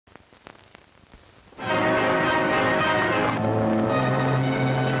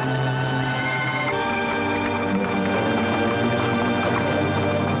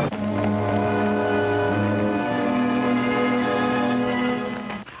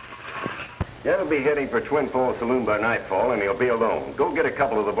He'll be heading for Twin Falls Saloon by nightfall, and he'll be alone. Go get a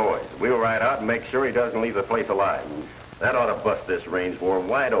couple of the boys. We'll ride out and make sure he doesn't leave the place alive. That ought to bust this range war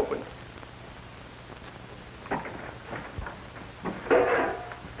wide open.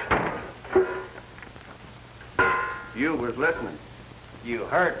 You was listening. You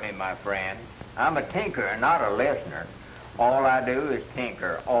heard me, my friend. I'm a tinkerer, not a listener. All I do is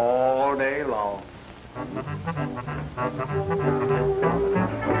tinker all day long.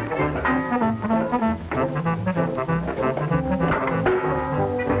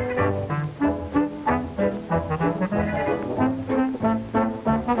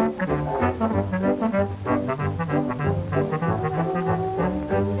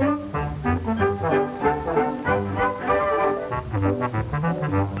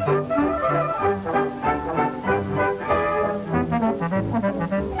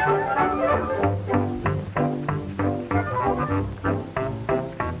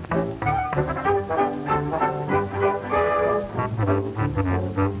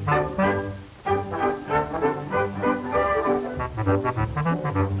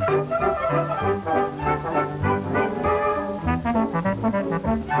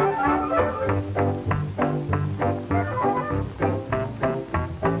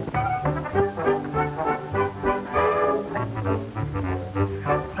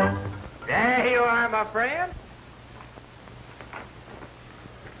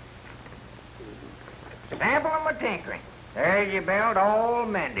 Sample of my tinkering. There's your belt all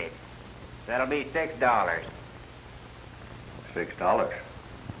mended. That'll be $6. $6?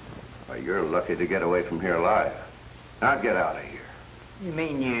 Why, you're lucky to get away from here alive. Now get out of here. You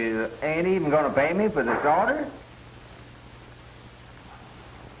mean you ain't even gonna pay me for this order?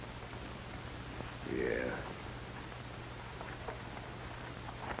 Yeah.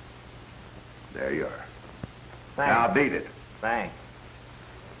 There you are. Thanks. Now beat it. Thanks.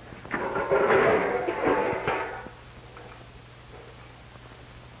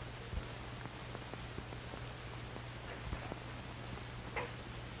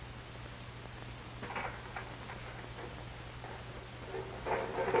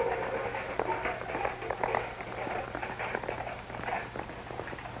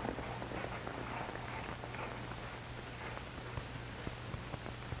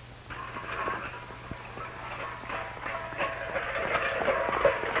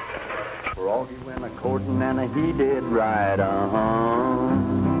 Froggy went a-courtin' and he did right,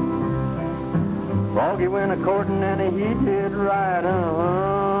 Froggy went a-courtin' and he did right,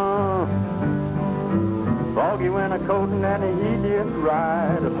 Froggy went a-courtin' and he did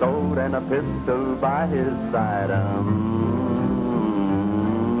right, a sword and a pistol by his side,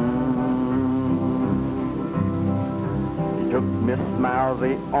 He took Miss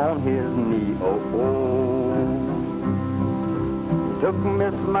Mousy on his knee, took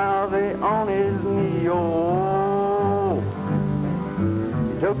Miss Mousy on his knee,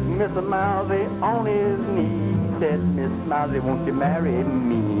 He took Miss Mousy on his knee, said, Miss Mousy, won't you marry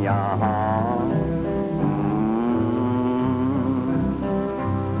me,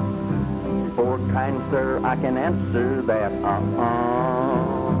 For kind sir, I can answer that,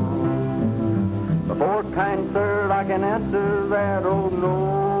 For kind sir, I can answer that, oh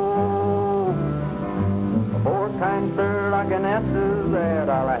no. For kind sir, I can answer that.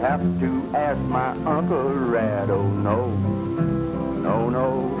 I'll have to ask my Uncle Rat. Oh no, no,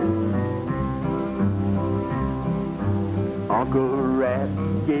 no. Uncle Rat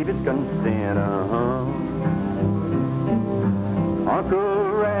gave his consent.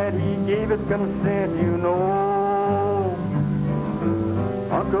 Uncle Rat, he gave his consent, you know.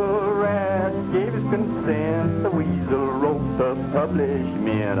 Uncle Rat gave his consent. The weasel wrote the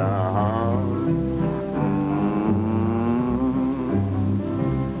publishment.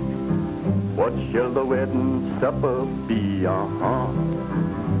 What shall the wedding supper be,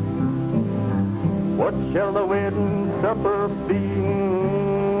 What shall the wedding supper be?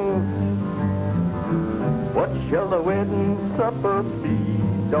 What shall the wedding supper be?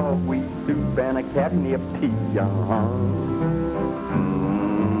 Dogweed soup and a catnip tea,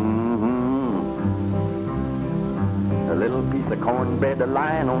 A little piece of cornbread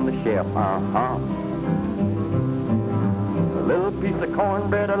lying on the shelf, A little piece of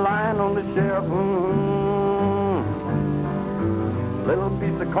cornbread lying on the shelf, Little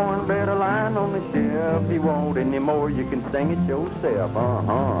piece of cornbread lying on the shelf. If you want any more, you can sing it yourself,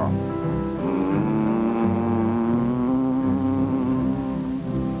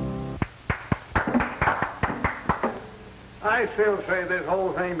 I still say this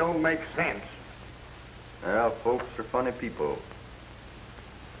whole thing don't make sense. Well, folks are funny people.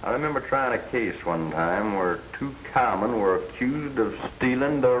 I remember trying a case one time where two cowmen were accused of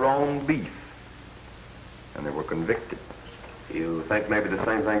stealing their own beef. and they were convicted. You think maybe the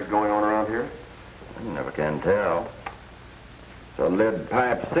same thing's going on around here? You never can tell. It's a lead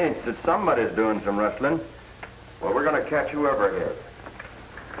pipe cinch that somebody's doing some rustling. Well, we're going to catch whoever it is.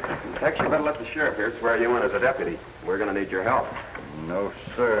 Tex, you better let the sheriff here swear you in as a deputy. We're going to need your help. No,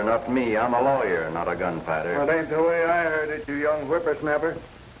 sir, not me. I'm a lawyer, not a gunfighter. Well, that ain't the way I heard it, you young whippersnapper.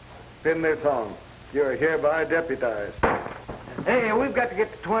 Spin this on. You're hereby deputized. Hey, we've got to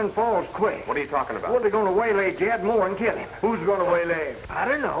get to Twin Falls quick. What are you talking about? Well, they're going to waylay Jed Moore and kill him. Who's going to waylay him? I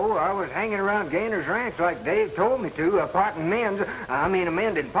don't know. I was hanging around Gainer's Ranch like Dave told me to,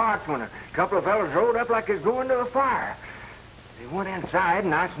 amending parts when a couple of fellas rode up like they was going to a fire. They went inside,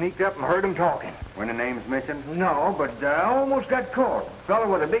 and I sneaked up and heard them talking. Were any names mentioned? No, but I almost got caught. A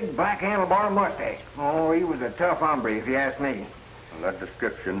fellow with a big black handlebar mustache. Oh, he was a tough hombre, if you ask me. Well, that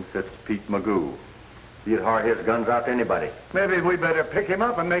description fits Pete Magoo. He'd hire his guns out to anybody. Maybe we better pick him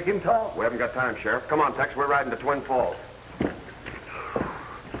up and make him talk. We haven't got time, Sheriff. Come on, Tex. We're riding to Twin Falls.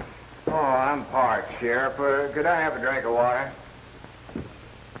 Oh, I'm parched, Sheriff. Could I have a drink of water?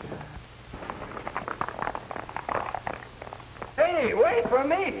 Hey, wait for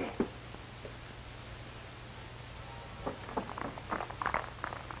me.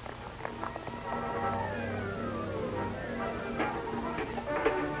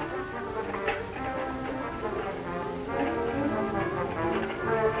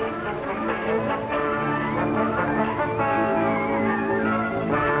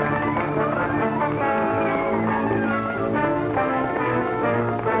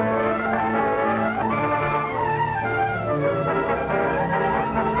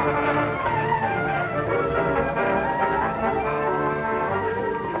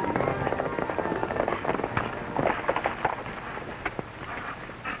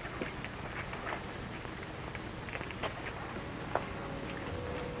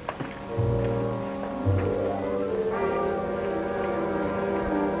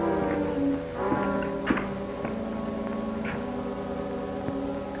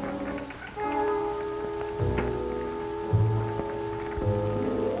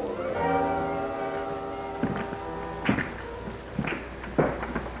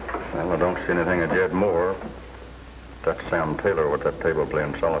 Well, I don't see anything of Jed Moore. That's Sam Taylor with that table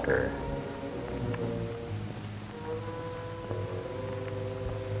playing solitaire.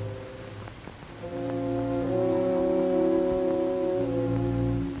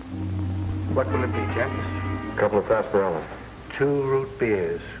 What will it be, Jack? A couple of sarsaparillas. 2 root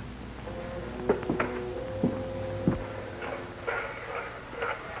beers.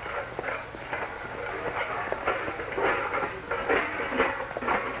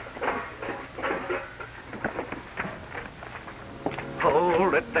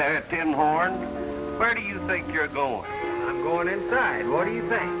 Hold it there, Tin Horn. Where do you think you're going? I'm going inside. What do you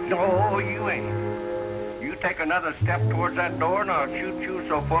think? No, you ain't. You take another step towards that door and I'll shoot you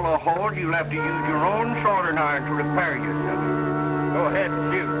so full of holes you'll have to use your own soldering iron to repair yourself. Go ahead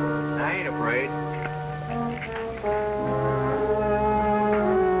and shoot. I ain't afraid.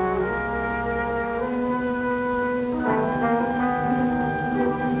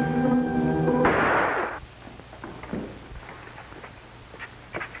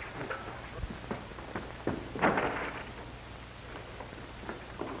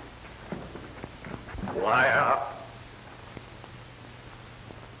 Liar.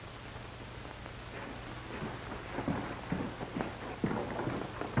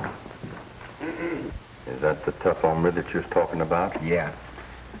 Is that the tough hombre that you was talking about? Yeah.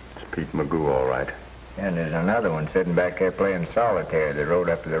 It's Pete Magoo, all right. And there's another one sitting back there playing solitaire that rode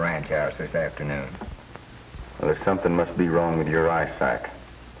up to the ranch house this afternoon. Well, there's something must be wrong with your eyesight.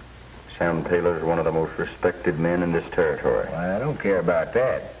 Sam Taylor's one of the most respected men in this territory. Well, I don't care about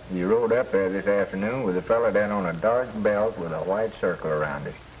that. He rode up there this afternoon with a fella down on a dark belt with a white circle around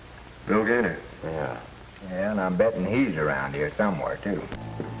it. Bill Gaynor? Yeah. Yeah, and I'm betting he's around here somewhere, too.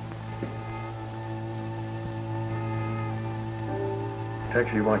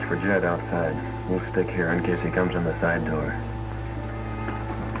 Tex, you watch for Jed outside. We'll stick here in case he comes in the side door.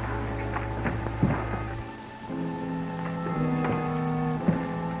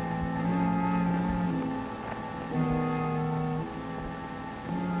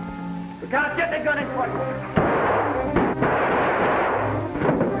 Lieutenant, get the gun in front.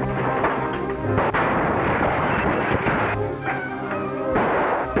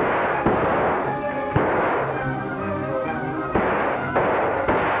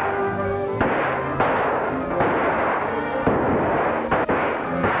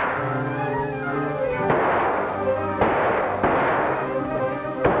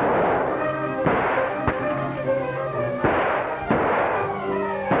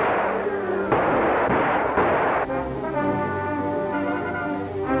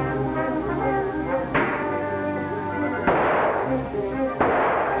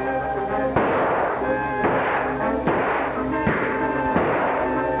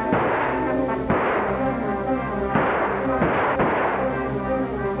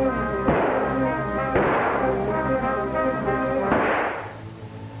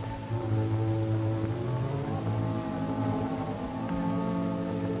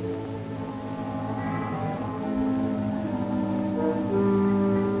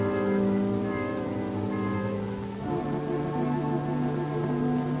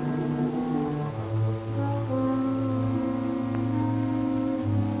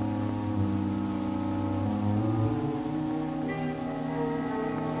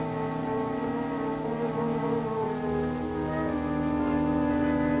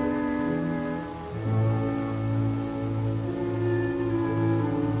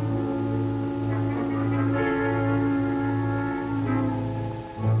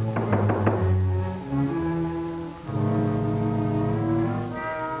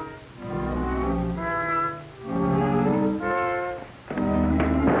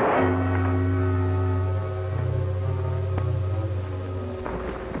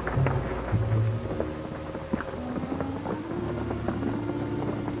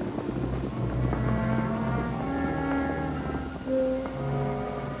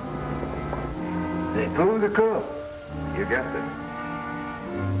 Who's the crook? You guessed it.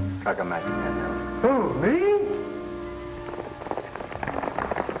 Strike a match, Panhandle. Who, me?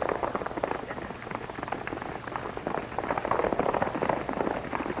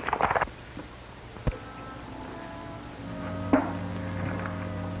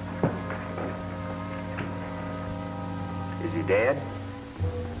 Is he dead?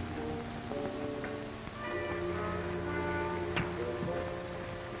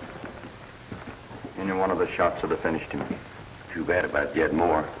 Any one of the shots would have finished him. Too bad about Jed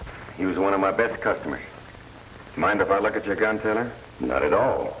Moore. He was one of my best customers. Mind if I look at your gun, Taylor? Not at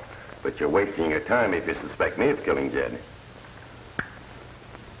all. But you're wasting your time if you suspect me of killing Jed.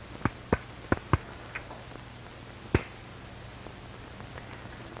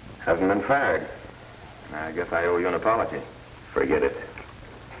 Hasn't been fired. I guess I owe you an apology. Forget it.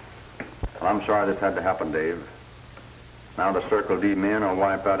 Well, I'm sorry this had to happen, Dave. Now the Circle D men will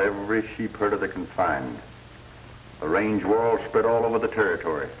wipe out every sheep herder they can find. The range walls spread all over the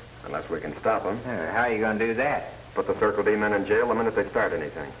territory. Unless we can stop them. How are you going to do that? Put the Circle D men in jail the minute they start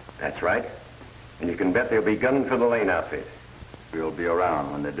anything. That's right. And you can bet they'll be gunning for the Lane outfit. We'll be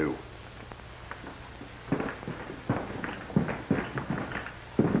around when they do.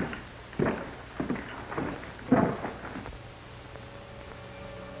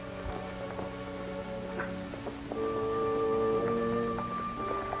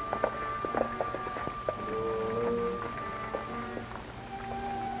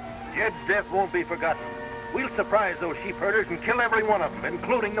 Jed's death won't be forgotten. We'll surprise those sheep herders and kill every one of them,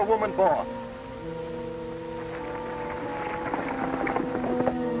 including the woman boss.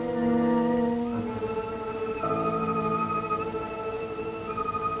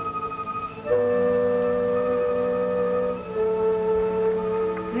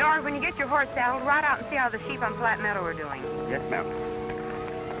 Nord, when you get your horse saddled, ride out and see how the sheep on Flat Meadow are doing. Yes, ma'am.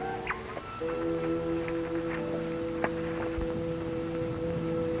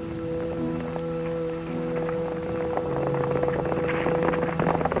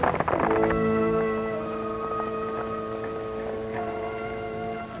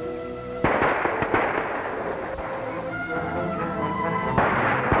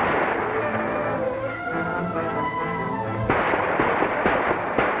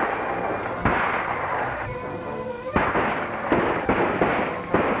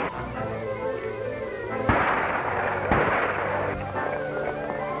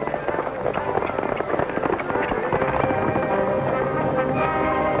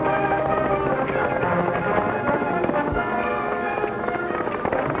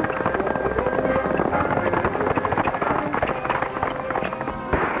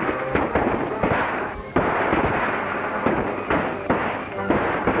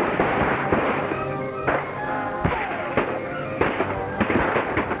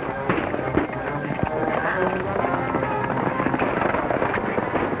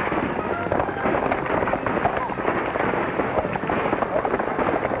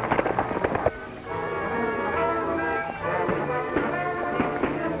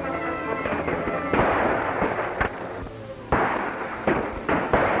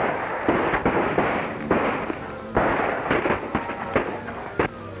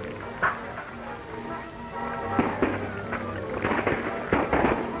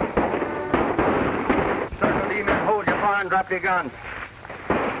 Drop your gun.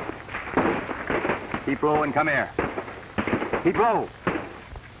 Keep low and come here. Keep low.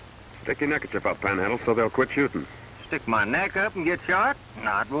 Stick your neckerchief up, Panhandle, so they'll quit shooting. Stick my neck up and get shot?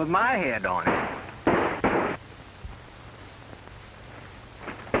 Not with my head on it.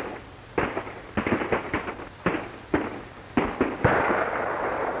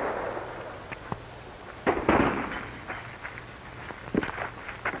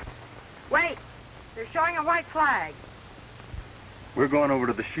 Wait! They're showing a white flag. We're going over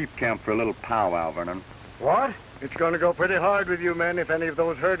to the sheep camp for a little powwow, Vernon. What? It's going to go pretty hard with you men if any of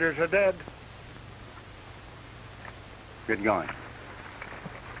those herders are dead. Get going.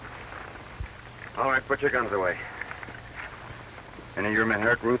 All right, put your guns away. Any of your men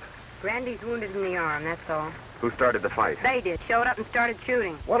hurt, Ruth? Grandy's wounded in the arm, that's all. Who started the fight? They did. Showed up and started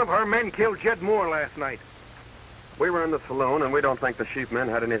shooting. One of our men killed Jed Moore last night. We were in the saloon, and we don't think the sheep men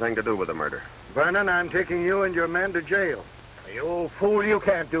had anything to do with the murder. Vernon, I'm taking you and your men to jail. You old fool, you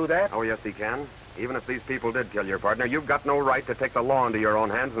can't do that. Oh, yes, he can. Even if these people did kill your partner, you've got no right to take the law into your own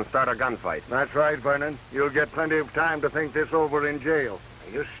hands and start a gunfight. That's right, Vernon. You'll get plenty of time to think this over in jail.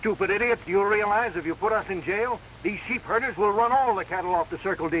 You stupid idiot. You'll realize if you put us in jail, these sheep herders will run all the cattle off the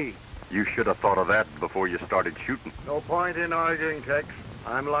Circle D. You should have thought of that before you started shooting. No point in arguing, Tex.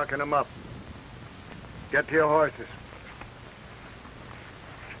 I'm locking them up. Get to your horses.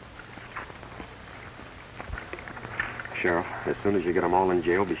 Sheriff. As soon as you get them all in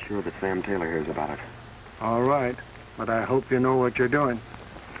jail, be sure that Sam Taylor hears about it. All right, but I hope you know what you're doing.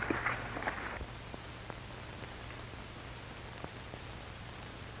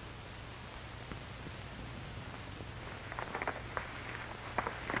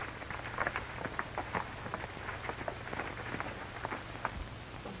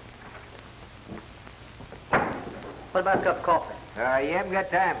 What about a cup of coffee? You haven't got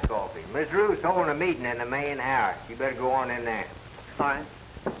time for coffee. Miss Ruth's holding a meeting in the main house. You better go on in there. All right.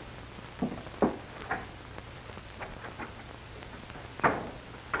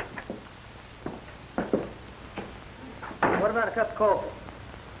 What about a cup of coffee?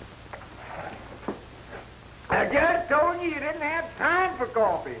 I just told you didn't have time for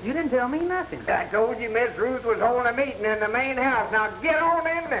coffee. You didn't tell me nothing. I told you Miss Ruth was holding a meeting in the main house. Now get on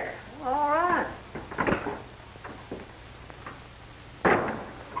in there. All right.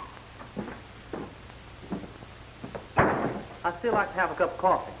 I'd still like to have a cup of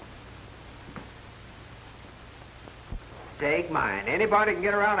coffee. Take mine. Anybody can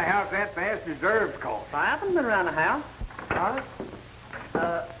get around the house that fast deserves coffee. I haven't been around the house. All right.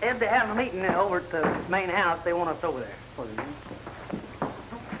 Ed, they're having a meeting over at the main house. They want us over there. For the meeting.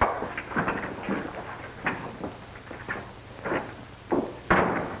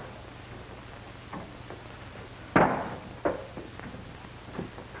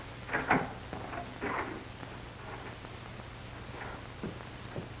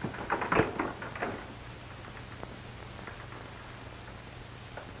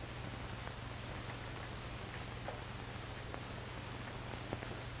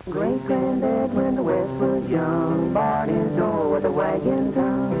 Great-granddad, when the West was young, barred his door with a wagging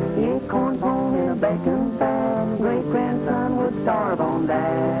tongue. He ate corn pone in a bacon fat. Great-grandson would starve on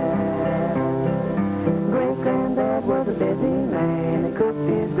that. Great-granddad was a busy man. He cooked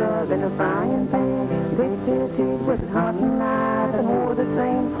his grub in a frying pan. Picked his teeth with a hunting knife and wore the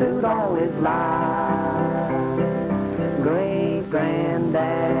same suit all his life.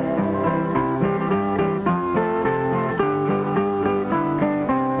 Great-granddad.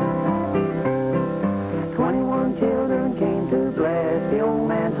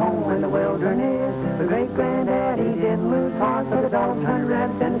 In the wilderness, the great-granddad, he didn't lose heart, so the dogs hunted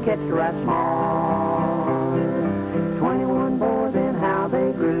rabbits and the catch the rats small. 21 boys and how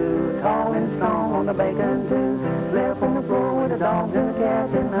they grew, tall and strong on the bacon too. Slept on the floor with the dogs and the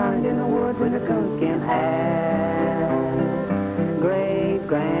cats and hunted in the woods with a coonskin hat.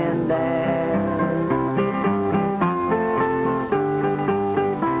 Great-granddad.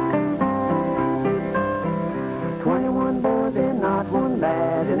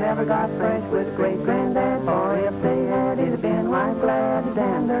 They never got fresh with great-granddad, for if they had, he'd have been right glad to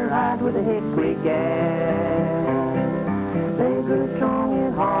tan their hide with a hickory gas. They grew strong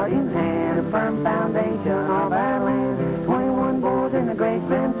in heart and hand, a firm foundation of our land. 21 boys and a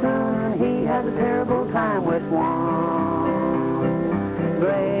great-grandson, he has a terrible time with one.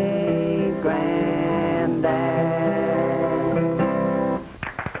 Great-granddad.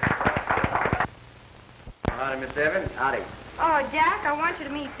 Howdy, Miss Evans. Howdy. Oh, Jack, I want you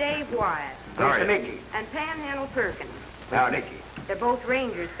to meet Dave Wyatt. Howdy, Nicky. And Panhandle Perkins. Now, Nicky. They're both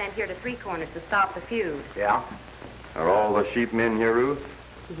rangers sent here to Three Corners to stop the feud. Yeah? Are all the sheep men here, Ruth?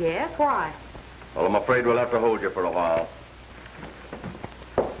 Yes, why? Well, I'm afraid we'll have to hold you for a while.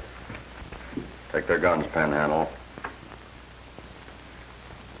 Take their guns, Panhandle.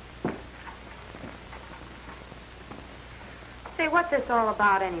 Say, what's this all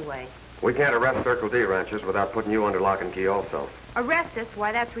about anyway? We can't arrest Circle D ranchers without putting you under lock and key also. Arrest us?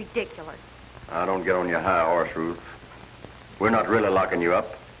 Why, that's ridiculous. Now, don't get on your high horse, Ruth. We're not really locking you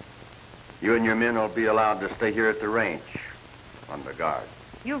up. You and your men will be allowed to stay here at the ranch, under guard.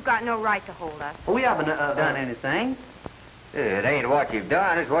 You've got no right to hold us. We haven't done anything. It ain't what you've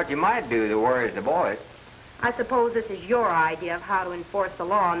done, it's what you might do that worries the boys. I suppose this is your idea of how to enforce the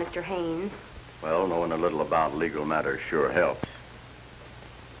law, Mr. Haynes. Well, knowing a little about legal matters sure helps.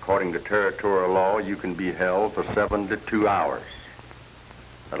 According to territorial law, you can be held for 72 hours.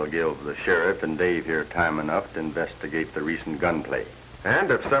 That'll give the sheriff and Dave here time enough to investigate the recent gunplay. And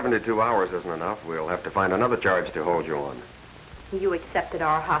if 72 hours isn't enough, we'll have to find another charge to hold you on. You accepted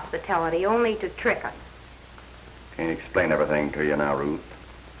our hospitality only to trick us. Can't explain everything to you now, Ruth.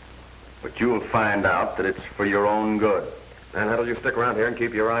 But you'll find out that it's for your own good. Panhandle, you stick around here and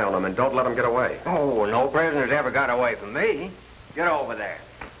keep your eye on them, and don't let them get away. Oh, no prisoners ever got away from me. Get over there.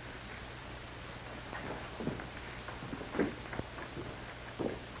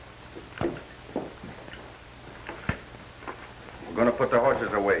 We're going to put the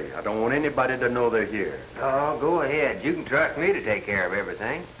horses away. I don't want anybody to know they're here. Oh, go ahead. You can trust me to take care of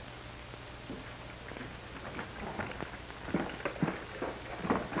everything.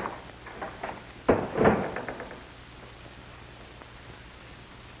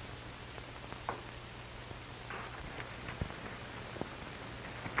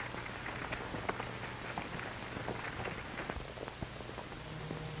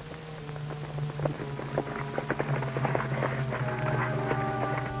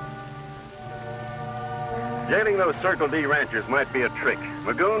 Jailing those Circle D ranchers might be a trick.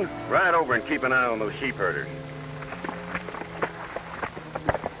 Magoon, ride over and keep an eye on those sheep herders.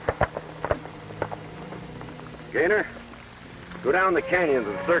 Gaynor, go down the canyon to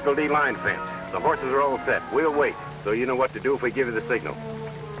the Circle D line fence. The horses are all set. We'll wait, so you know what to do if we give you the signal.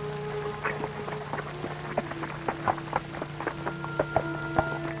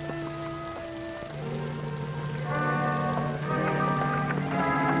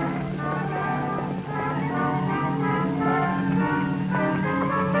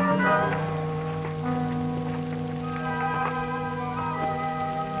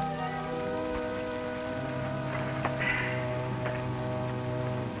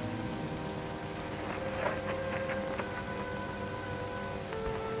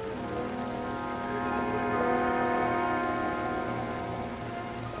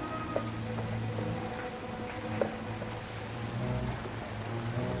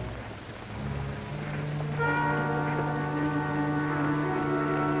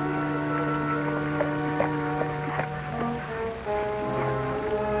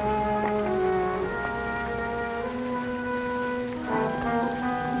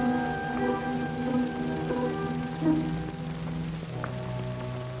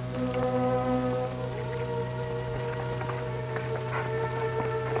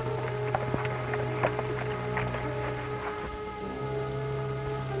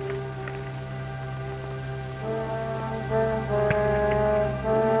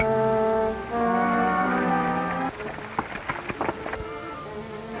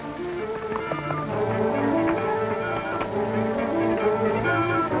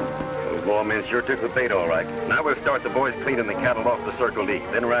 Sure took the bait all right. Now we'll start the boys cleaning the cattle off the Circle D.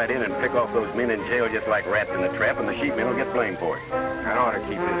 Then ride in and pick off those men in jail just like rats in a trap, and the sheepmen will get blamed for it. That ought to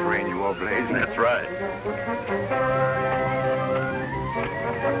keep this rain you all blazing. That's right.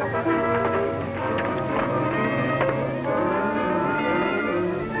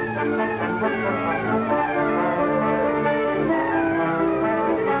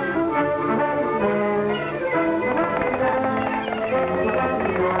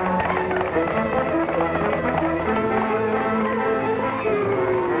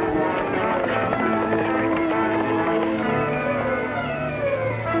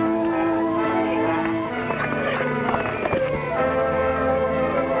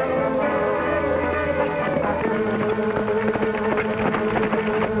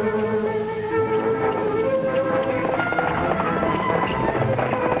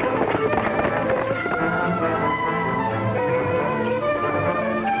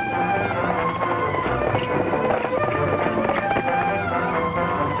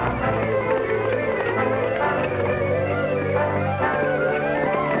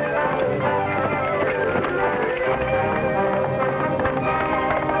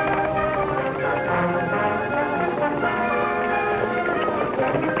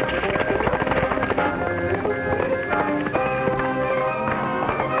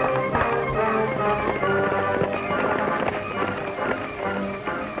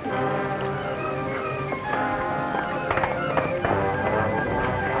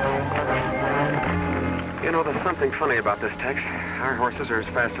 Something funny about this, Tex. Our horses are as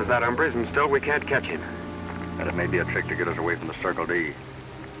fast as that Umbre's, and still we can't catch him. And it may be a trick to get us away from the Circle D.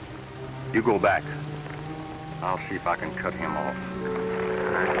 You go back. I'll see if I can cut him off.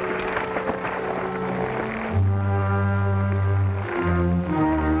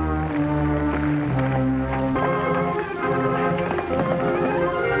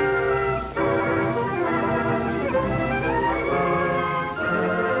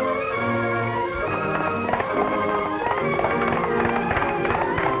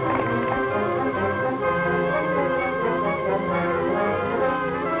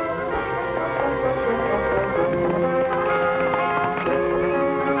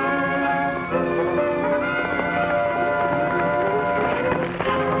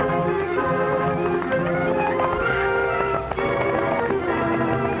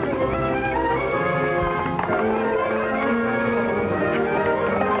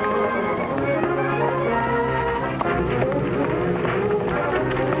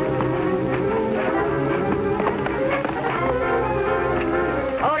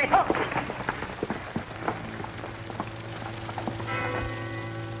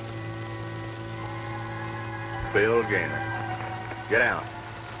 Bill Gaynor. Get out.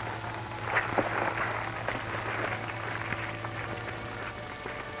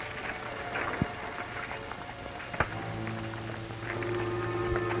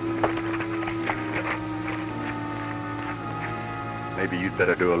 Maybe you'd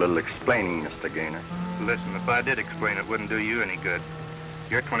better do a little explaining, Mr. Gaynor. Listen, if I did explain, it wouldn't do you any good.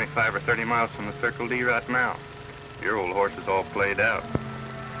 You're 25 or 30 miles from the Circle D right now. Your old horse is all played out.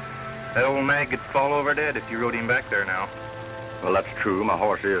 That old nag could fall over dead if you rode him back there now. Well, that's true. My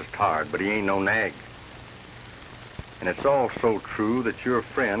horse is tired, but he ain't no nag. And it's also true that your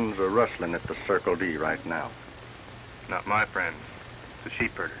friends are rustling at the Circle D right now. Not my friends. The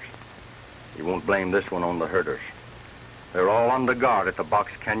sheep herders. You won't blame this one on the herders. They're all under guard at the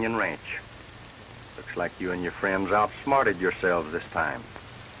Box Canyon Ranch. Looks like you and your friends outsmarted yourselves this time.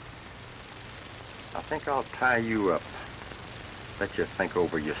 I think I'll tie you up. Let you think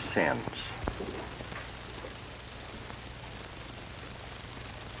over your sins.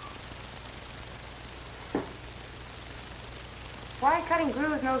 Why are you cutting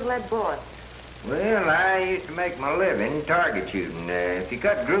grooves in those lead bullets? Well, I used to make my living target shooting. If you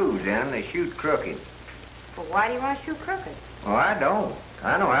cut grooves in them, they shoot crooked. Well, why do you want to shoot crooked? Oh, I don't.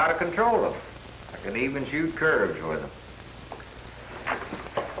 I know how to control them. I can even shoot curves with them.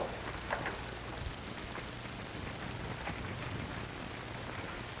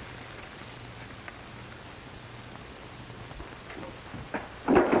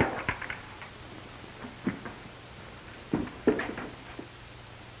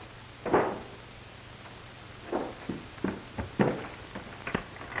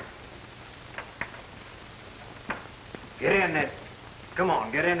 Get in this. Come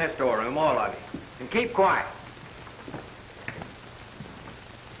on, get in this storeroom, all of you. And keep quiet.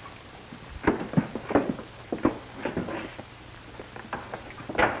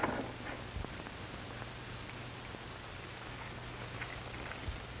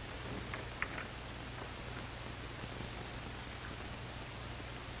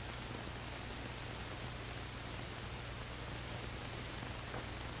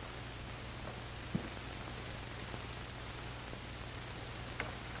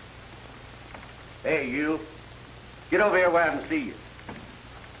 Hey, you. Get over here where I can see you.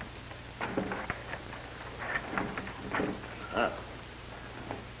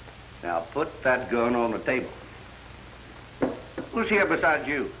 Now, put that gun on the table. Who's here besides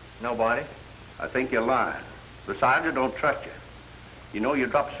you? Nobody. I think you're lying. Besides, I don't trust you. You know you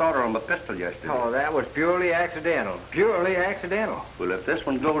dropped solder on my pistol yesterday. Oh, that was purely accidental. Purely accidental. Well, if this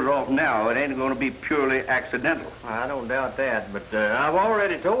one goes off now, it ain't going to be purely accidental. I don't doubt that, but I've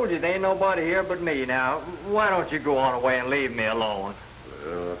already told you there ain't nobody here but me. Now, why don't you go on away and leave me alone?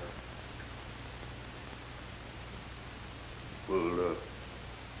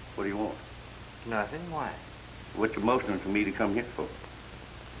 What do you want? Nothing. Why? What's the motion for me to come here for?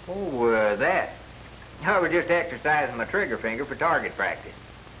 Oh, that. I was just exercising my trigger finger for target practice.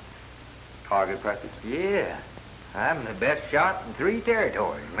 Target practice? Yeah. I'm the best shot in 3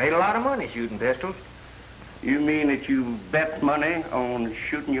 territories. Made a lot of money shooting pistols. You mean that you bet money on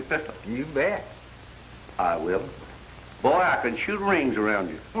shooting your pistol? You bet. I will. Boy, I can shoot rings around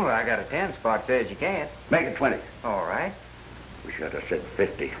you. Well, I got a 10 spot says you can't. Make it 20. All right. Wish I'd have said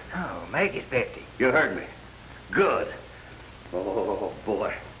 50. Oh, make it 50. You heard me. Good. Oh,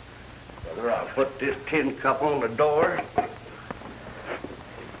 boy. Whether I'll put this tin cup on the door. 6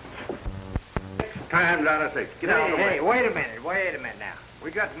 times out of 6. Get out of the way. Hey, wait a minute now.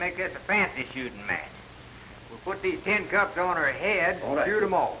 We got to make this a fancy shooting match. We'll put these tin cups on her head and shoot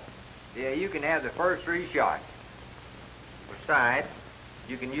them all. Yeah, you can have the first 3 shots. Besides,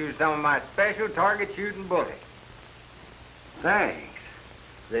 you can use some of my special target shooting bullets. Thanks.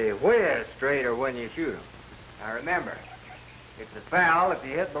 They whiz straighter when you shoot them. Now remember, it's a foul if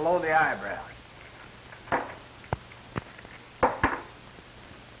you hit below the eyebrows.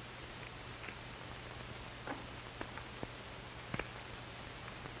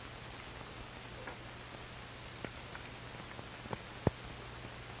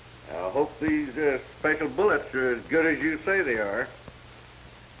 I hope these special bullets are as good as you say they are.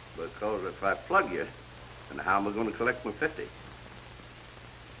 Because if I plug you, then how am I going to collect my 50?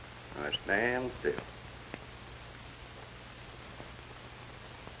 I stand still.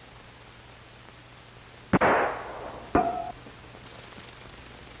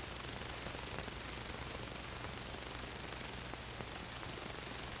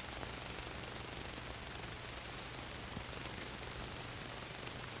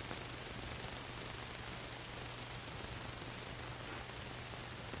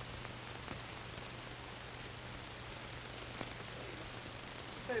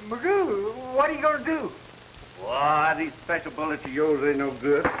 Magoo, what are you going to do? Why, these special bullets of yours ain't no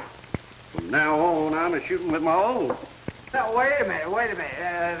good. From now on, I'm a shooting with my own. Now, wait a minute.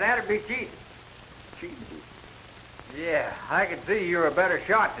 That'd be cheating. Cheating? Yeah, I can see you're a better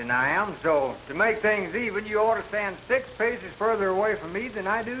shot than I am, so to make things even, you ought to stand 6 paces further away from me than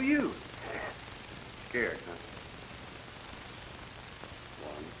I do you. Scared, huh?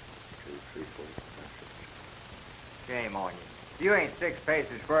 Shame on you. You ain't 6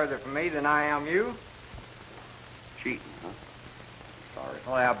 paces further from me than I am you. Cheating, huh? Sorry.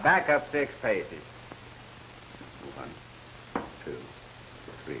 Well, back up 6 paces. 1, 2,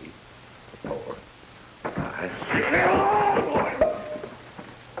 3, 4, 5, 6.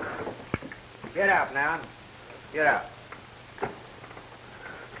 Get up now. Get up.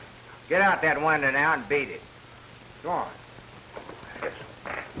 Get out that window now and beat it. Go on.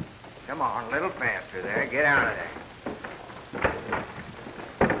 Come on, a little faster there. Get out of there.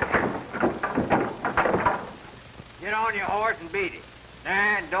 Get on your horse and beat it.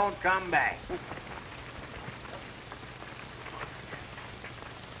 And don't come back.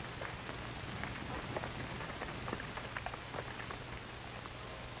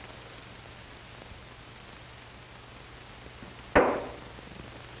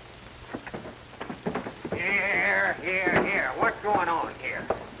 Here. What's going on here?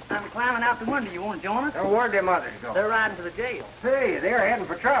 I'm climbing out the window. You want to join us? Where'd their mothers go? They're riding to the jail. Hey, they're heading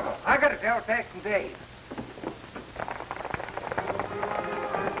for trouble. I gotta tell Tex and Dave.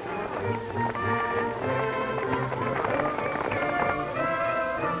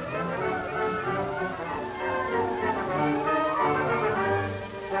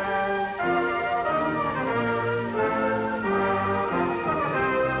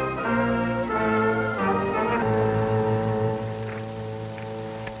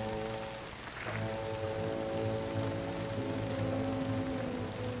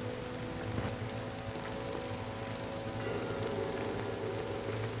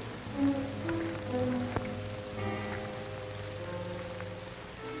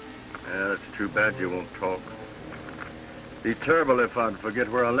 Yeah, it's too bad you won't talk. Be terrible if I'd forget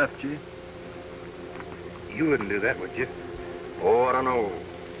where I left you. You wouldn't do that, would you? Oh, I don't know.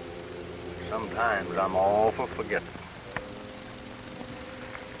 Sometimes I'm awful forgetful.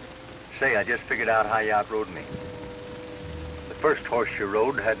 Say, I just figured out how you outrode me. The first horse you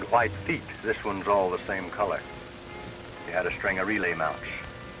rode had white feet. This one's all the same color. You had a string of relay mounts.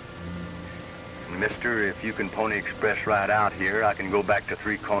 Mister, if you can Pony Express right out here, I can go back to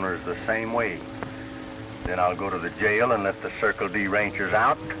Three Corners the same way. Then I'll go to the jail and let the Circle D Rangers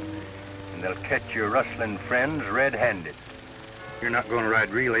out, and they'll catch your rustling friends red-handed. You're not going to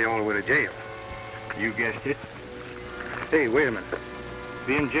ride relay all the way to jail. You guessed it. Hey, wait a minute.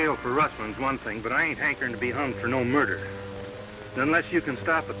 Being jailed for rustling's one thing, but I ain't hankering to be hung for no murder. Unless you can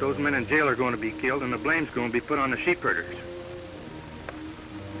stop it, those men in jail are going to be killed, and the blame's going to be put on the sheep herders.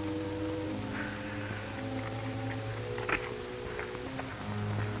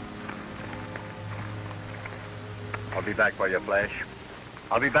 I'll be back for you, Flash.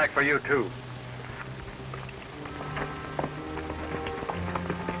 I'll be back for you, too.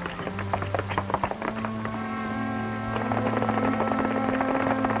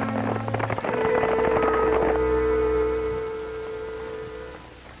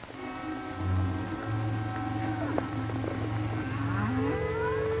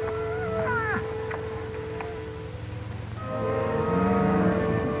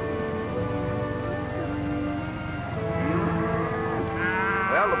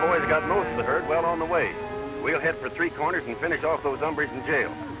 Got most of the herd well on the way. We'll head for Three Corners and finish off those hombres in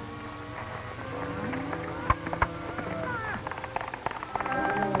jail.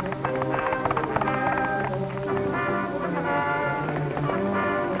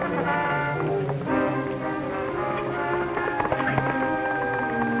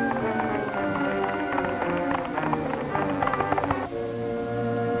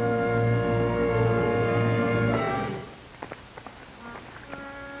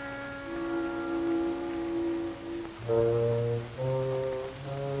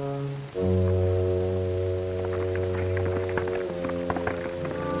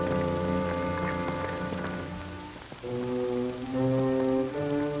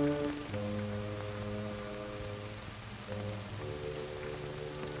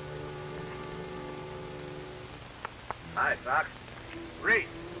 Hi, Sox. Reed.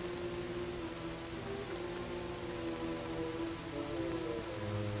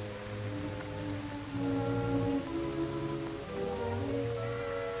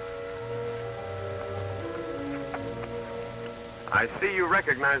 I see you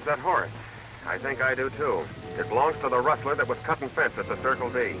recognize that horse. I think I do, too. It belongs to the rustler that was cutting fence at the Circle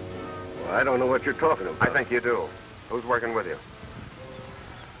D. Well, I don't know what you're talking about. I think you do. Who's working with you?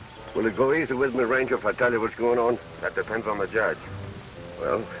 Will it go easy with me, Ranger, if I tell you what's going on? That depends on the judge.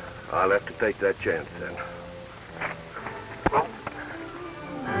 Well, I'll have to take that chance, then.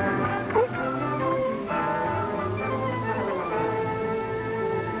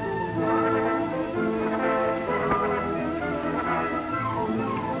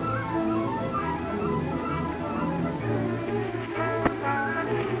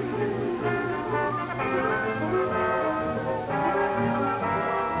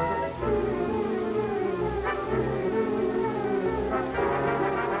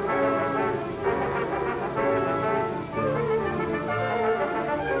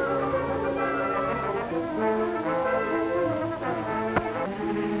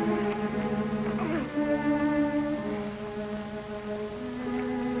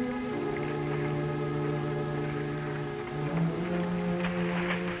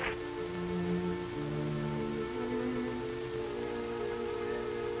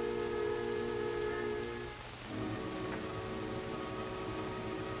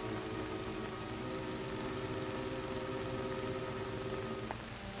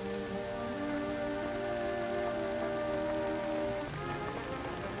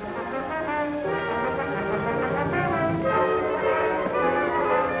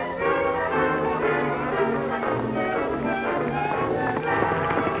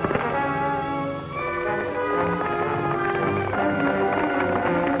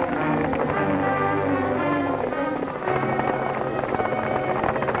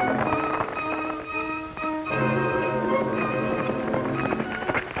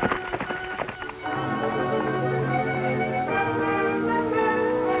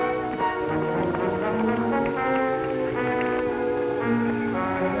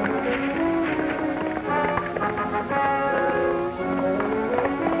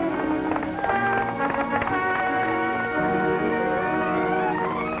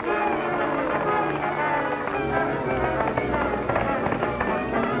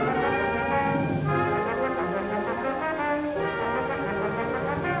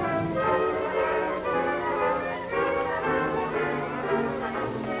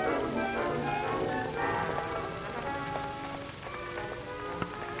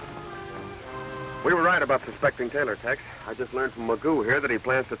 right about suspecting Taylor, Tex. I just learned from Magoo here that he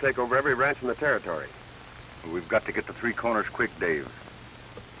plans to take over every ranch in the territory. Well, we've got to get to Three Corners quick, Dave.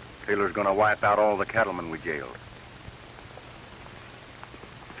 Taylor's going to wipe out all the cattlemen we jailed.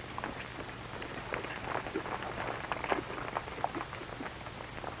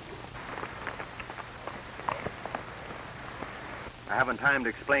 I haven't time to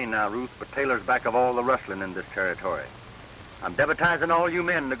explain now, Ruth, but Taylor's back of all the rustling in this territory. I'm deputizing all you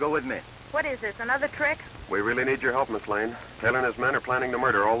men to go with me. What is this, another trick? We really need your help, Miss Lane. Taylor and his men are planning to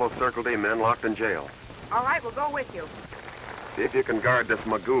murder all those Circle D men locked in jail. All right, we'll go with you. See if you can guard this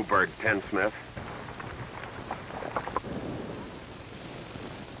Magoo bird, Ken Smith.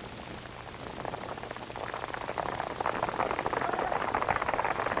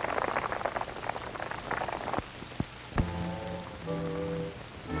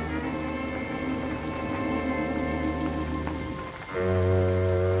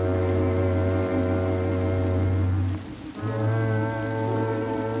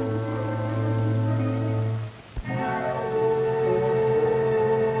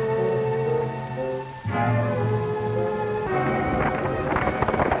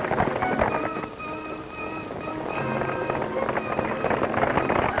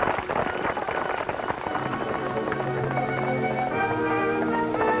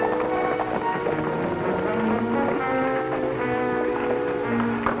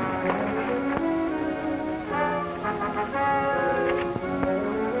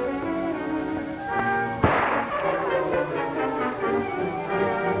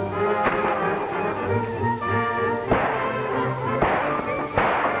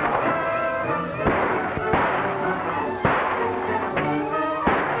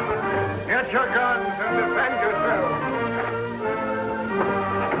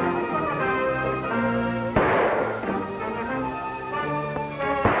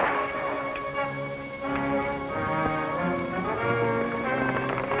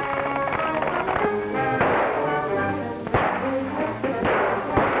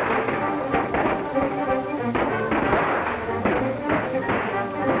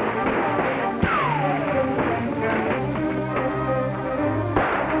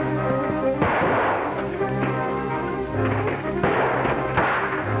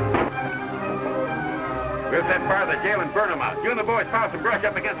 Jail and burn them out. You and the boys pile some brush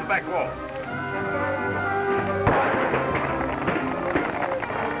up against the back wall.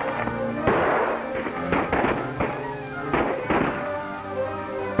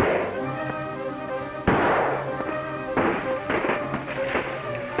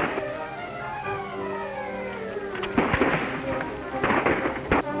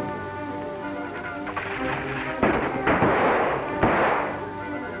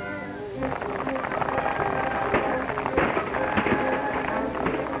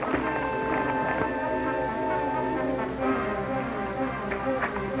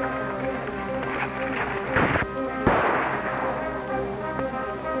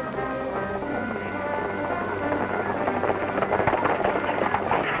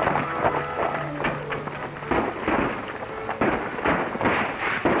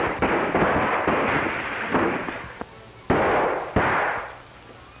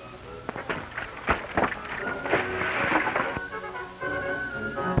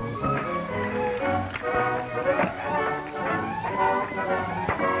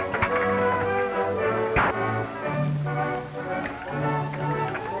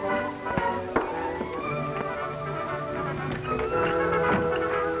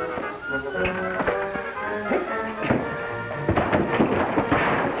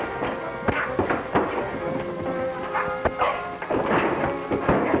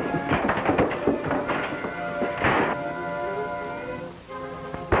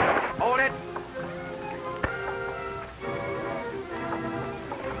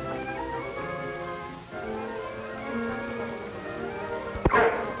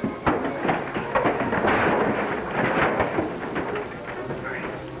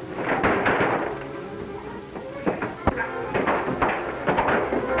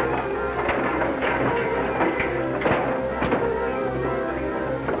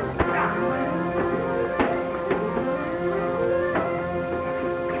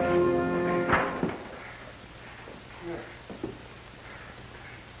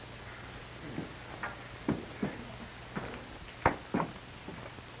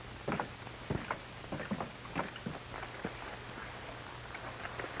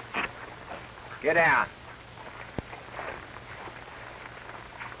 Get down.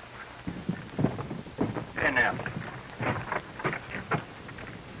 Get in there.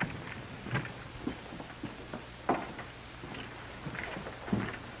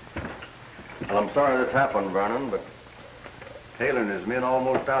 Tell them I'm sorry this happened, Vernon, but Taylor and his men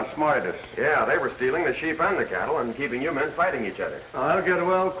almost outsmarted us. Yeah, they were stealing the sheep and the cattle and keeping you men fighting each other. I'll get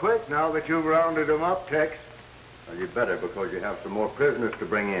well quick now that you've rounded them up, Tex. Well, you better, because you have some more prisoners to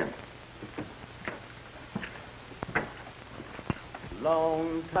bring in.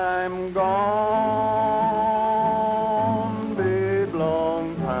 Long time gone, babe,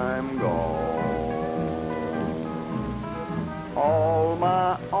 long time gone. All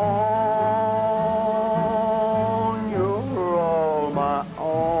my own, you're all my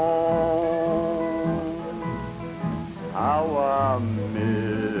own. How I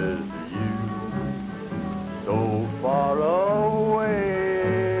miss you, so far away.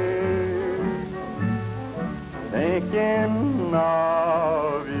 Thinking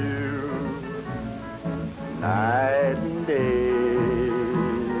of you night and day.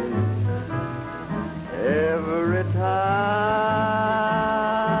 Every time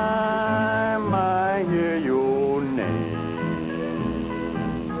I hear your name,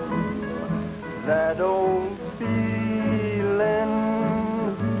 that old feeling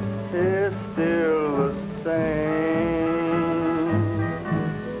is still the same.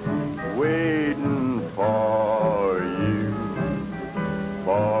 Waiting for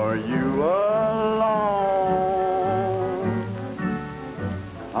you alone.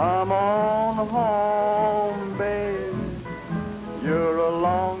 I'm on home, babe. You're a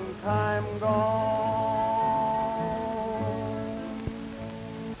long time gone.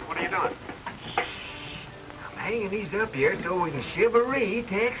 What are you doing? I'm hanging these up here so we can shivaree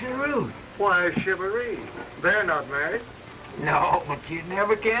Tex and Ruth. Why, chivalry? They're not married. No, but you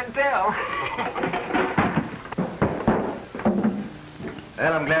never can tell.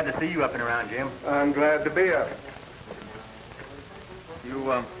 Well, I'm glad to see you up and around, Jim. I'm glad to be up. You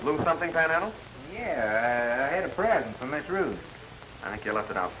lose something, Panhandle? Yeah, I had a present for Miss Ruth. I think you left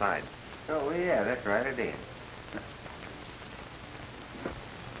it outside. Oh, yeah, that's right, I did.